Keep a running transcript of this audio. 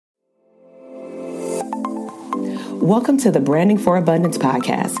Welcome to the Branding for Abundance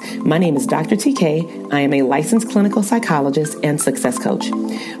podcast. My name is Dr. TK. I am a licensed clinical psychologist and success coach.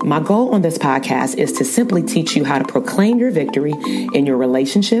 My goal on this podcast is to simply teach you how to proclaim your victory in your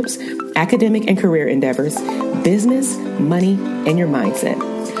relationships, academic and career endeavors, business, money, and your mindset.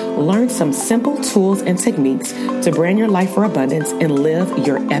 Learn some simple tools and techniques to brand your life for abundance and live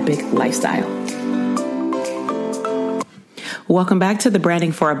your epic lifestyle. Welcome back to the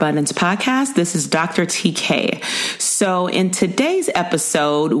Branding for Abundance podcast. This is Dr. TK. So in today's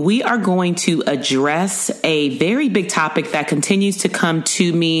episode, we are going to address a very big topic that continues to come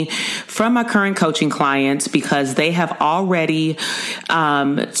to me from my current coaching clients because they have already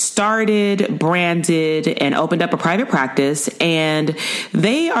started, branded, and opened up a private practice, and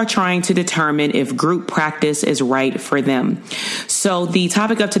they are trying to determine if group practice is right for them. So the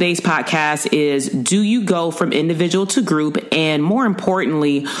topic of today's podcast is, do you go from individual to group? And more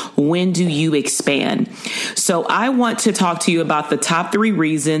importantly, when do you expand? So I want to talk to you about the top 3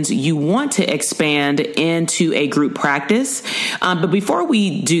 reasons you want to expand into a group practice. But before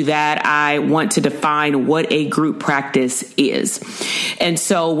we do that, I want to define what a group practice is. And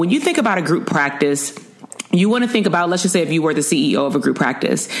so when you think about a group practice, you want to think about, let's just say if you were the CEO of a group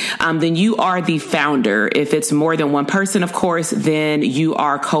practice, then you are the founder. If it's more than one person, of course, then you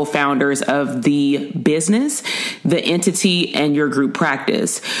are co-founders of the business, the entity, and your group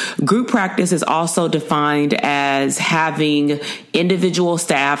practice. Group practice is also defined as having individual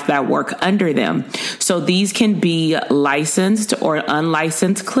staff that work under them. So these can be licensed or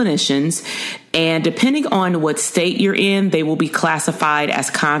unlicensed clinicians. And depending on what state you're in, they will be classified as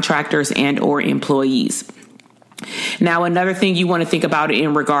contractors and or employees. Now, another thing you want to think about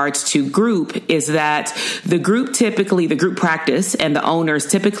in regards to group is that the group practice and the owners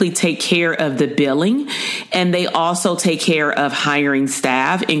typically take care of the billing, and they also take care of hiring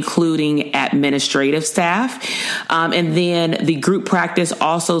staff, including administrative staff. And then the group practice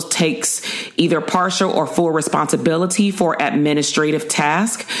also takes either partial or full responsibility for administrative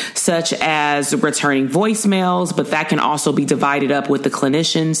tasks, such as returning voicemails, but that can also be divided up with the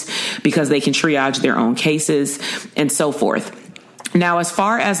clinicians because they can triage their own cases and so forth. Now, as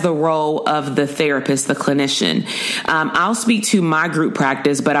far as the role of the therapist, the clinician, I'll speak to my group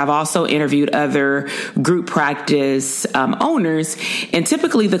practice, but I've also interviewed other group practice owners. And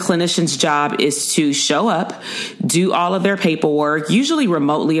typically the clinician's job is to show up, do all of their paperwork, usually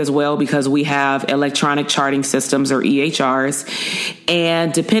remotely as well, because we have electronic charting systems or EHRs.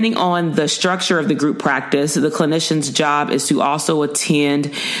 And depending on the structure of the group practice, the clinician's job is to also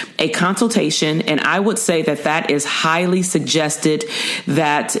attend a consultation. And I would say that that is highly suggested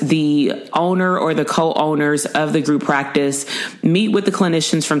that the owner or the co-owners of the group practice meet with the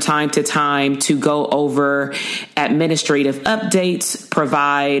clinicians from time to time to go over administrative updates,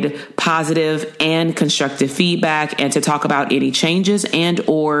 provide positive and constructive feedback, and to talk about any changes and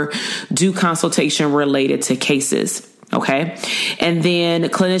or do consultation related to cases. Okay. And then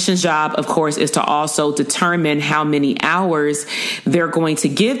clinician's job, of course, is to also determine how many hours they're going to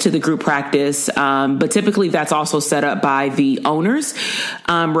give to the group practice. But typically that's also set up by the owners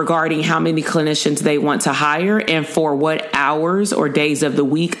regarding how many clinicians they want to hire and for what hours or days of the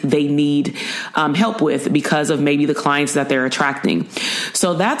week they need help with because of maybe the clients that they're attracting.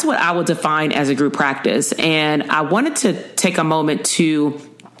 So that's what I would define as a group practice. And I wanted to take a moment to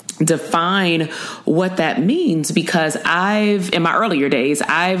define what that means because in my earlier days,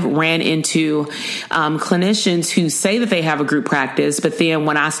 I've ran into clinicians who say that they have a group practice, but then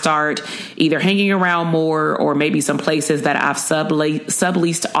when I start either hanging around more or maybe some places that I've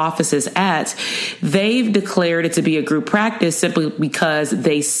subleased offices at, they've declared it to be a group practice simply because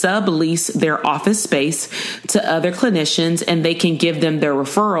they sublease their office space to other clinicians and they can give them their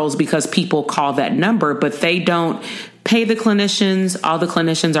referrals because people call that number, but they don't pay the clinicians. All the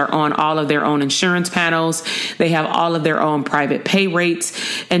clinicians are on all of their own insurance panels. They have all of their own private pay rates.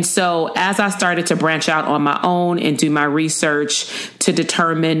 And so as I started to branch out on my own and do my research to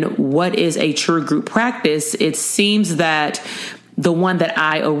determine what is a true group practice, it seems that the one that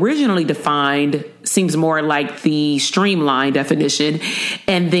I originally defined seems more like the streamlined definition.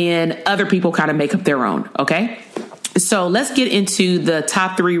 And then other people kind of make up their own. Okay. So let's get into the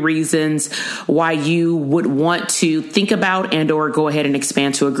top 3 reasons why you would want to think about and or go ahead and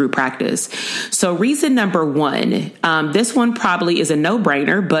expand to a group practice. So reason number 1, this one probably is a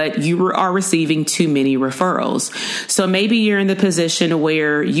no-brainer, but you are receiving too many referrals. So maybe you're in the position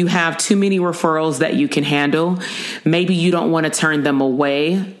where you have too many referrals that you can handle. Maybe you don't want to turn them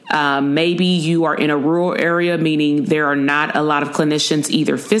away. Maybe you are in a rural area, meaning there are not a lot of clinicians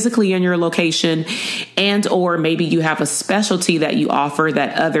either physically in your location and or maybe you you have a specialty that you offer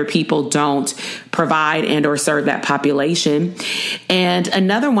that other people don't provide and or serve that population. And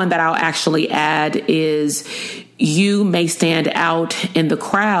another one that I'll actually add is you may stand out in the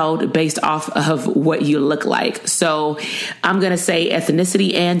crowd based off of what you look like. So I'm going to say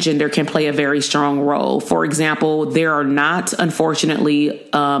ethnicity and gender can play a very strong role. For example, there are not, unfortunately,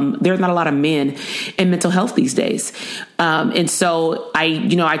 there's not a lot of men in mental health these days. And so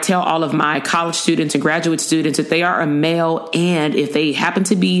I tell all of my college students and graduate students if they are a male and if they happen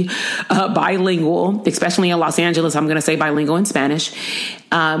to be bilingual, especially in Los Angeles, I'm going to say bilingual in Spanish,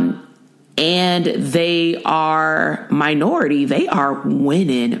 and they are minority, they are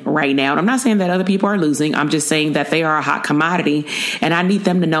winning right now. And I'm not saying that other people are losing. I'm just saying that they are a hot commodity, and I need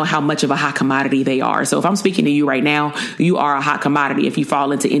them to know how much of a hot commodity they are. So if I'm speaking to you right now, you are a hot commodity if you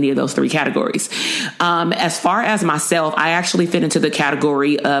fall into any of those three categories. As far as myself, I actually fit into the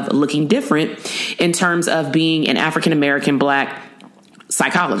category of looking different in terms of being an African-American Black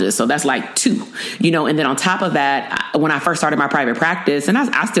psychologist. So that's like 2, and then on top of that, when I first started my private practice, and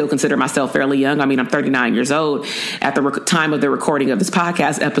I still consider myself fairly young. I mean, I'm 39 years old at the time of the recording of this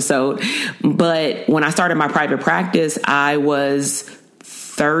podcast episode. But when I started my private practice, I was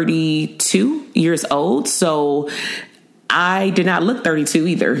 32 years old. So I did not look 32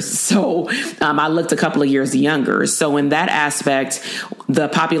 either. So I looked a couple of years younger. So in that aspect, the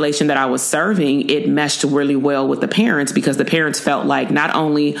population that I was serving, it meshed really well with the parents because the parents felt like not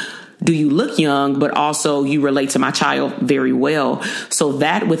only do you look young, but also you relate to my child very well. So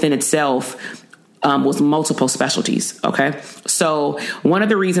that within itself was multiple specialties. Okay. So one of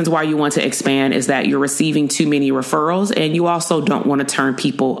the reasons why you want to expand is that you're receiving too many referrals and you also don't want to turn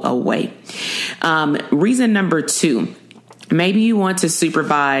people away. Reason number 2. Maybe you want to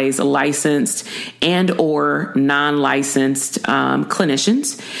supervise licensed and or non-licensed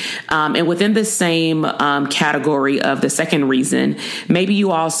clinicians. And within the same category of the second reason, maybe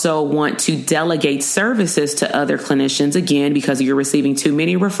you also want to delegate services to other clinicians, again, because you're receiving too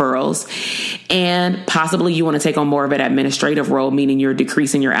many referrals. And possibly you want to take on more of an administrative role, meaning you're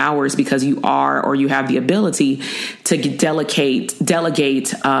decreasing your hours because you are or you have the ability to delegate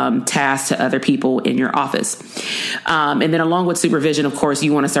tasks to other people in your office. And then along with supervision, of course,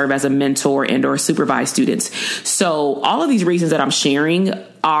 you want to serve as a mentor and or supervise students. So all of these reasons that I'm sharing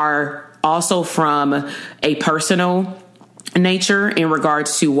are also from a personal nature in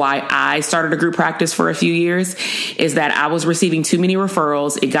regards to why I started a group practice for a few years, is that I was receiving too many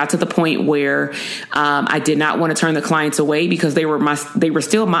referrals. It got to the point where I did not want to turn the clients away because they were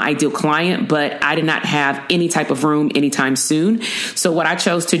still my ideal client, but I did not have any type of room anytime soon. So what I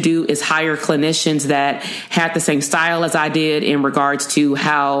chose to do is hire clinicians that had the same style as I did in regards to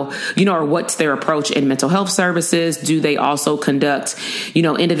how, or what's their approach in mental health services. Do they also conduct,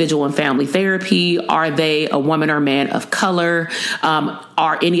 individual and family therapy? Are they a woman or man of color?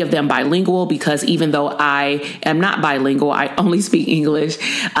 Are any of them bilingual? Because even though I am not bilingual, I only speak English.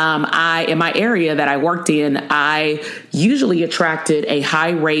 In my area that I worked in, I usually attracted a high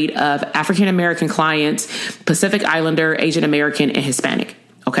rate of African American clients, Pacific Islander, Asian American, and Hispanic.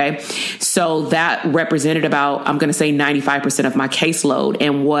 Okay. So that represented about, I'm going to say 95% of my caseload.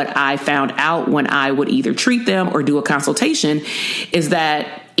 And what I found out when I would either treat them or do a consultation is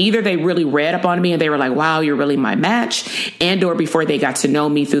that either they really read up on me and they were like, wow, you're really my match. And or before they got to know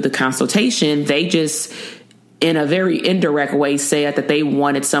me through the consultation, they just in a very indirect way said that they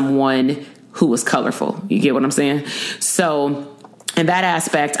wanted someone who was colorful. You get what I'm saying? So in that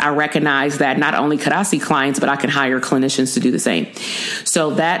aspect, I recognize that not only could I see clients, but I can hire clinicians to do the same.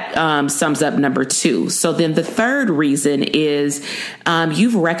 So that sums up number 2. So then the third reason is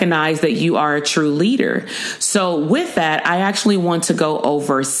you've recognized that you are a true leader. So with that, I actually want to go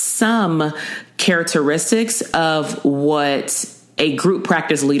over some characteristics of what a group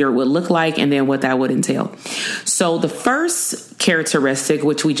practice leader would look like and then what that would entail. So the first characteristic,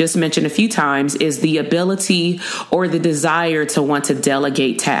 which we just mentioned a few times, is the ability or the desire to want to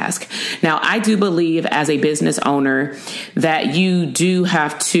delegate tasks. Now, I do believe as a business owner that you do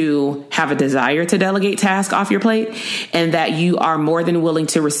have to have a desire to delegate tasks off your plate and that you are more than willing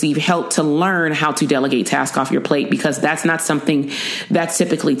to receive help to learn how to delegate tasks off your plate, because that's not something that's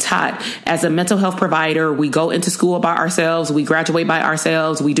typically taught. As a mental health provider, we go into school by ourselves, we graduate by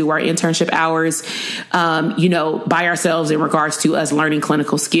ourselves, we do our internship hours, by ourselves in regards to us learning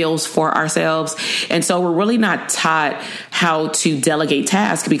clinical skills for ourselves. And so we're really not taught how to delegate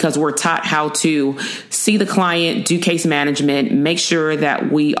tasks because we're taught how to see the client, do case management, make sure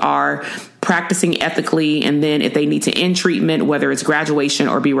that we are practicing ethically, and then if they need to end treatment, whether it's graduation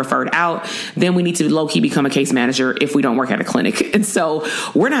or be referred out, then we need to low-key become a case manager if we don't work at a clinic. And so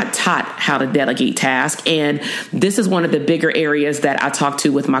we're not taught how to delegate tasks. And this is one of the bigger areas that I talk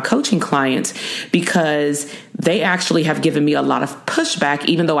to with my coaching clients, because they actually have given me a lot of pushback,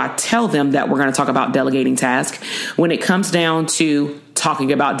 even though I tell them that we're going to talk about delegating tasks. When it comes down to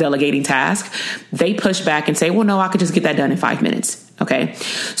talking about delegating tasks, they push back and say, well, no, I could just get that done in 5 minutes. Okay.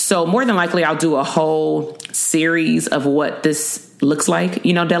 So more than likely, I'll do a whole series of what this looks like,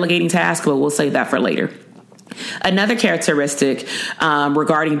 delegating tasks, but we'll save that for later. Another characteristic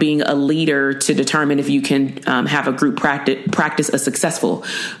regarding being a leader to determine if you can have a group practice, a successful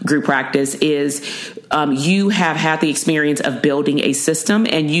group practice, is you have had the experience of building a system,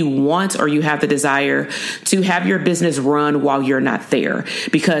 and you want, or you have the desire to have your business run while you're not there,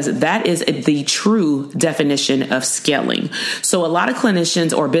 because that is the true definition of scaling. So a lot of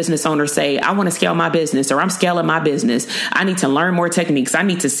clinicians or business owners say, I want to scale my business, or I'm scaling my business. I need to learn more techniques. I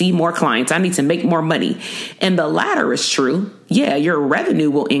need to see more clients. I need to make more money. And the latter is true. Yeah, your revenue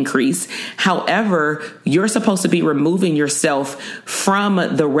will increase. However, you're supposed to be removing yourself from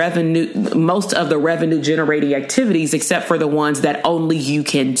the revenue, most of the revenue generating activities, except for the ones that only you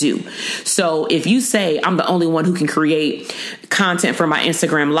can do. So if you say, I'm the only one who can create content for my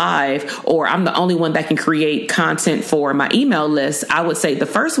Instagram Live, or I'm the only one that can create content for my email list, I would say the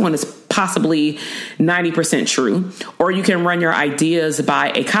first one is possibly 90% true. Or you can run your ideas by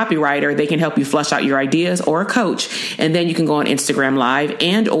a copywriter. They can help you flush out your ideas, or a coach. And then you can go on Instagram Live,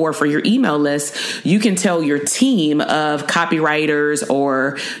 and or for your email list, you can tell your team of copywriters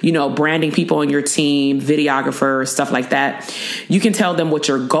or, branding people on your team, videographers, stuff like that. You can tell them what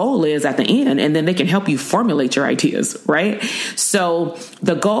your goal is at the end, and then they can help you formulate your ideas, right? So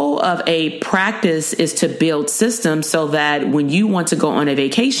the goal of a practice is to build systems so that when you want to go on a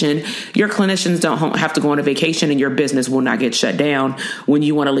vacation, your clinicians don't have to go on a vacation, and your business will not get shut down when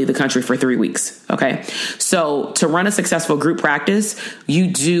you want to leave the country for 3 weeks. Okay. So to run a successful group practice, you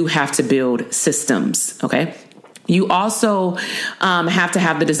do have to build systems. Okay. You also have to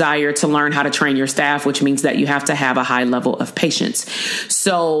have the desire to learn how to train your staff, which means that you have to have a high level of patience.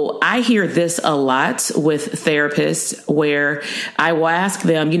 So I hear this a lot with therapists, where I will ask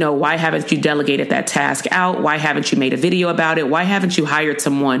them, why haven't you delegated that task out? Why haven't you made a video about it? Why haven't you hired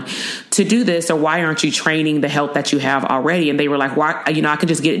someone to do this? Or why aren't you training the help that you have already? And they were like, why, I can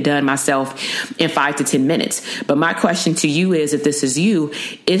just get it done myself in 5 to 10 minutes. But my question to you is, if this is you,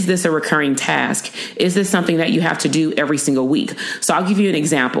 is this a recurring task? Is this something that you have to do every single week? So I'll give you an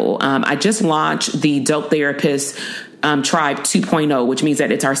example. I just launched the Dope Therapist Tribe 2.0, which means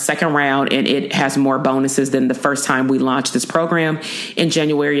that it's our second round, and it has more bonuses than the first time we launched this program in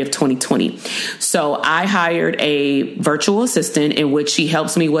January of 2020. So I hired a virtual assistant in which she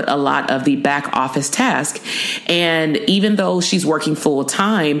helps me with a lot of the back office tasks. And even though she's working full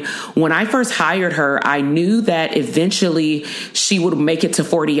time, when I first hired her, I knew that eventually she would make it to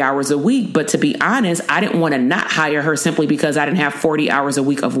 40 hours a week. But to be honest, I didn't want to not hire her simply because I didn't have 40 hours a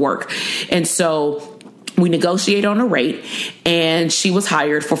week of work. And so we negotiated on a rate, and she was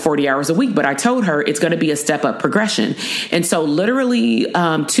hired for 40 hours a week. But I told her it's going to be a step up progression. And so literally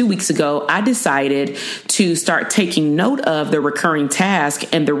 2 weeks ago, I decided to start taking note of the recurring task.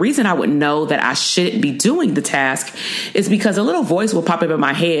 And the reason I would know that I shouldn't be doing the task is because a little voice will pop up in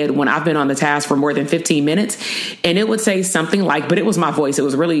my head when I've been on the task for more than 15 minutes. And it would say something like, but it was my voice. It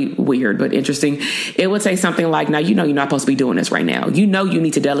was really weird, but interesting. It would say something like, now, you're not supposed to be doing this right now. You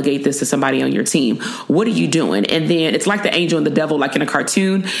need to delegate this to somebody on your team. What are you doing? And then it's like the angel and the devil, like in a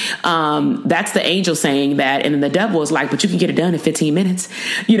cartoon. That's the angel saying that. And then the devil is like, but you can get it done in 15 minutes,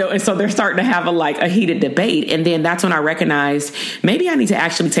 and so they're starting to have a heated debate. And then that's when I recognized maybe I need to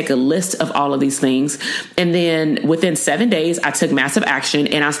actually take a list of all of these things. And then within 7 days, I took massive action,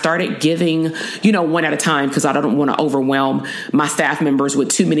 and I started giving, one at a time, because I don't want to overwhelm my staff members with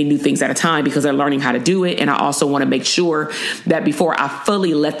too many new things at a time, because they're learning how to do it. And I also want to make sure that before I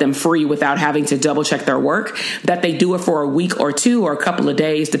fully let them free without having to double check their work, that they do it for a week or two or a couple of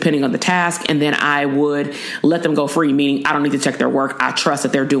days, depending on the task. And then I would let them go free, meaning I don't need to check their work. I trust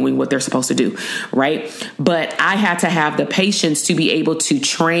that they're doing what they're supposed to do. Right. But I had to have the patience to be able to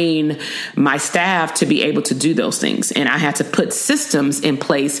train my staff to be able to do those things. And I had to put systems in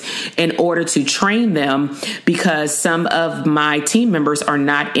place in order to train them, because some of my team members are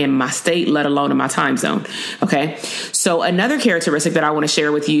not in my state, let alone in my time zone. Okay. So another characteristic that I want to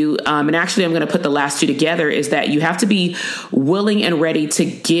share with you, and actually I'm going to put the last two together, is that you have to be willing and ready to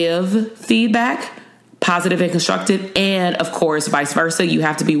give feedback, positive and constructive. And of course, vice versa. You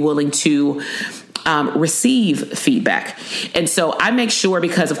have to be willing to receive feedback. And so I make sure,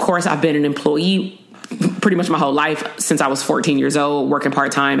 because of course I've been an employee pretty much my whole life since I was 14 years old, working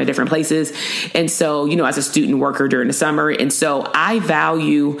part-time at different places. And so, as a student worker during the summer. And so I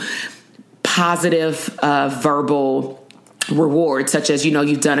value positive verbal rewards, such as,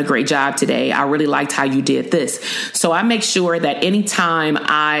 you've done a great job today. I really liked how you did this. So I make sure that anytime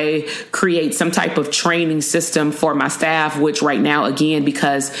I create some type of training system for my staff, which right now, again,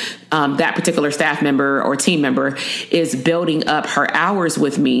 because that particular staff member or team member is building up her hours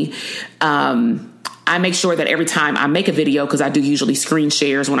with me, I make sure that every time I make a video, because I do usually screen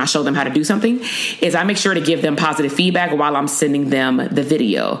shares when I show them how to do something, is I make sure to give them positive feedback while I'm sending them the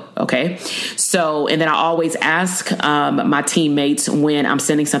video. Okay. So, and then I always ask my teammates when I'm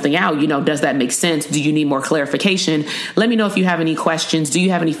sending something out, does that make sense? Do you need more clarification? Let me know if you have any questions. Do you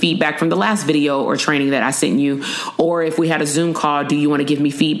have any feedback from the last video or training that I sent you? Or if we had a Zoom call, do you want to give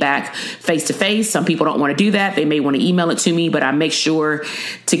me feedback face to face? Some people don't want to do that. They may want to email it to me, but I make sure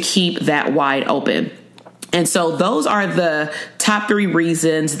to keep that wide open. And so those are the top 3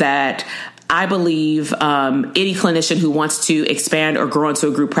 reasons that I believe any clinician who wants to expand or grow into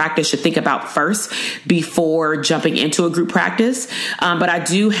a group practice should think about first before jumping into a group practice. But I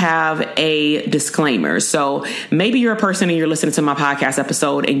do have a disclaimer. So maybe you're a person and you're listening to my podcast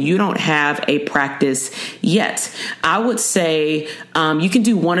episode and you don't have a practice yet. I would say you can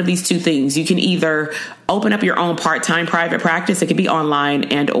do one of these 2 things. You can either open up your own part-time private practice. It can be online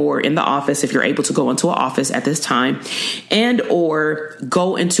and or in the office if you're able to go into an office at this time, and or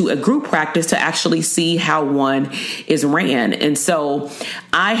go into a group practice to actually see how one is ran. And so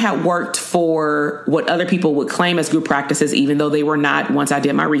I had worked for what other people would claim as group practices, even though they were not once I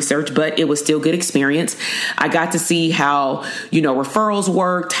did my research, but it was still good experience. I got to see how, referrals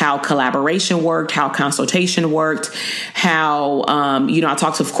worked, how collaboration worked, how consultation worked, how, I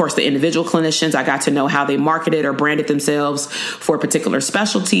talked to, of course, the individual clinicians. I got to know how they marketed or branded themselves for particular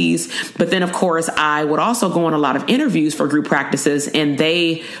specialties. But then, of course, I would also go on a lot of interviews for group practices, and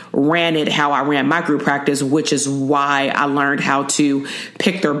they ran it how I ran my group practice, which is why I learned how to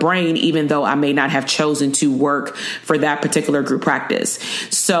pick their brain, even though I may not have chosen to work for that particular group practice.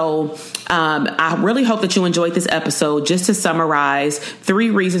 So I really hope that you enjoyed this episode. Just to summarize, 3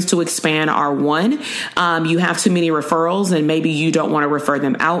 reasons to expand are: 1, you have too many referrals and maybe you don't want to refer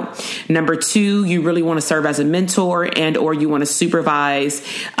them out. Number 2, you really want to serve as a mentor and or you want to supervise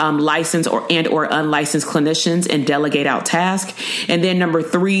licensed or unlicensed clinicians and delegate out tasks. And then number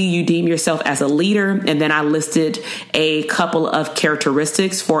 3, you deem yourself as a leader. And then I listed a couple of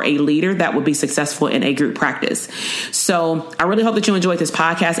characteristics for a leader that would be successful in a group practice. So I really hope that you enjoyed this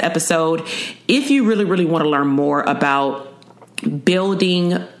podcast episode. If you really, really want to learn more about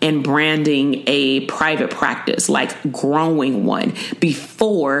building and branding a private practice, like growing one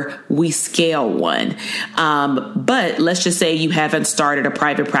before we scale one. But let's just say you haven't started a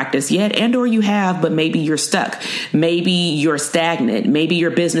private practice yet, and or you have, but maybe you're stuck. Maybe you're stagnant. Maybe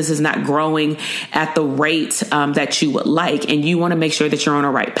your business is not growing at the rate that you would like, and you want to make sure that you're on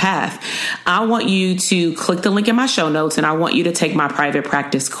a right path. I want you to click the link in my show notes, and I want you to take my private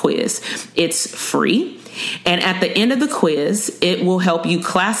practice quiz. It's free. And at the end of the quiz, it will help you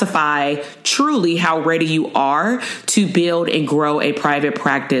classify truly how ready you are to build and grow a private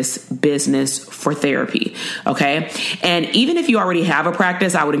practice business for therapy. Okay. And even if you already have a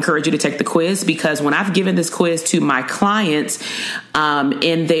practice, I would encourage you to take the quiz, because when I've given this quiz to my clients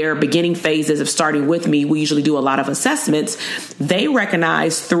in their beginning phases of starting with me, we usually do a lot of assessments. They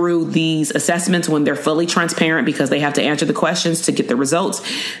recognize through these assessments, when they're fully transparent because they have to answer the questions to get the results,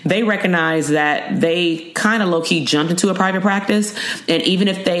 they recognize that they kind of low-key jumped into a private practice. And even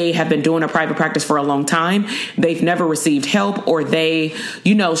if they have been doing a private practice for a long time, they've never received help, or they,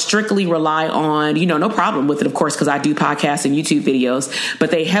 strictly rely on, no problem with it, of course, because I do podcasts and YouTube videos,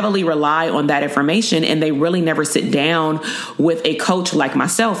 but they heavily rely on that information, and they really never sit down with a coach like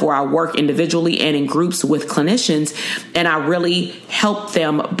myself, where I work individually and in groups with clinicians, and I really help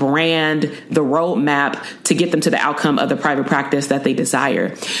them brand the roadmap to get them to the outcome of the private practice that they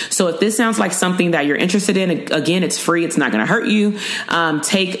desire. So if this sounds like something that you're interested in, again, it's free. It's not going to hurt you.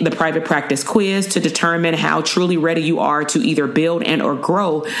 Take the private practice quiz to determine how truly ready you are to either build and or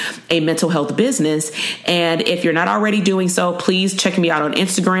grow a mental health business. And if you're not already doing so, please check me out on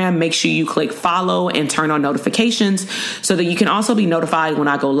Instagram. Make sure you click follow and turn on notifications so that you can also be notified when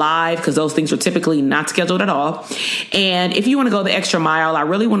I go live, because those things are typically not scheduled at all. And if you want to go the extra mile, I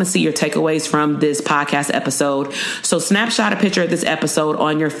really want to see your takeaways from this podcast episode. So snapshot a picture of this episode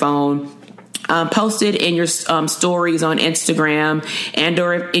on your phone. Post it in your stories on Instagram and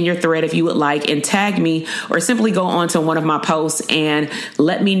or in your thread if you would like, and tag me, or simply go on to one of my posts and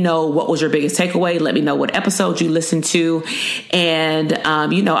let me know what was your biggest takeaway. Let me know what episode you listened to, and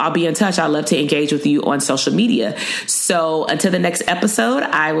I'll be in touch. I'd love to engage with you on social media. So until the next episode,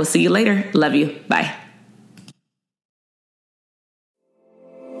 I will see you later. Love you. Bye.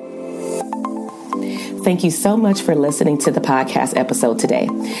 Thank you so much for listening to the podcast episode today.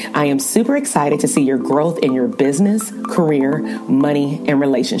 I am super excited to see your growth in your business, career, money, and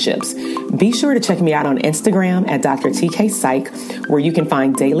relationships. Be sure to check me out on Instagram at Dr. TK Psych, where you can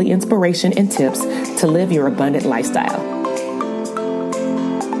find daily inspiration and tips to live your abundant lifestyle.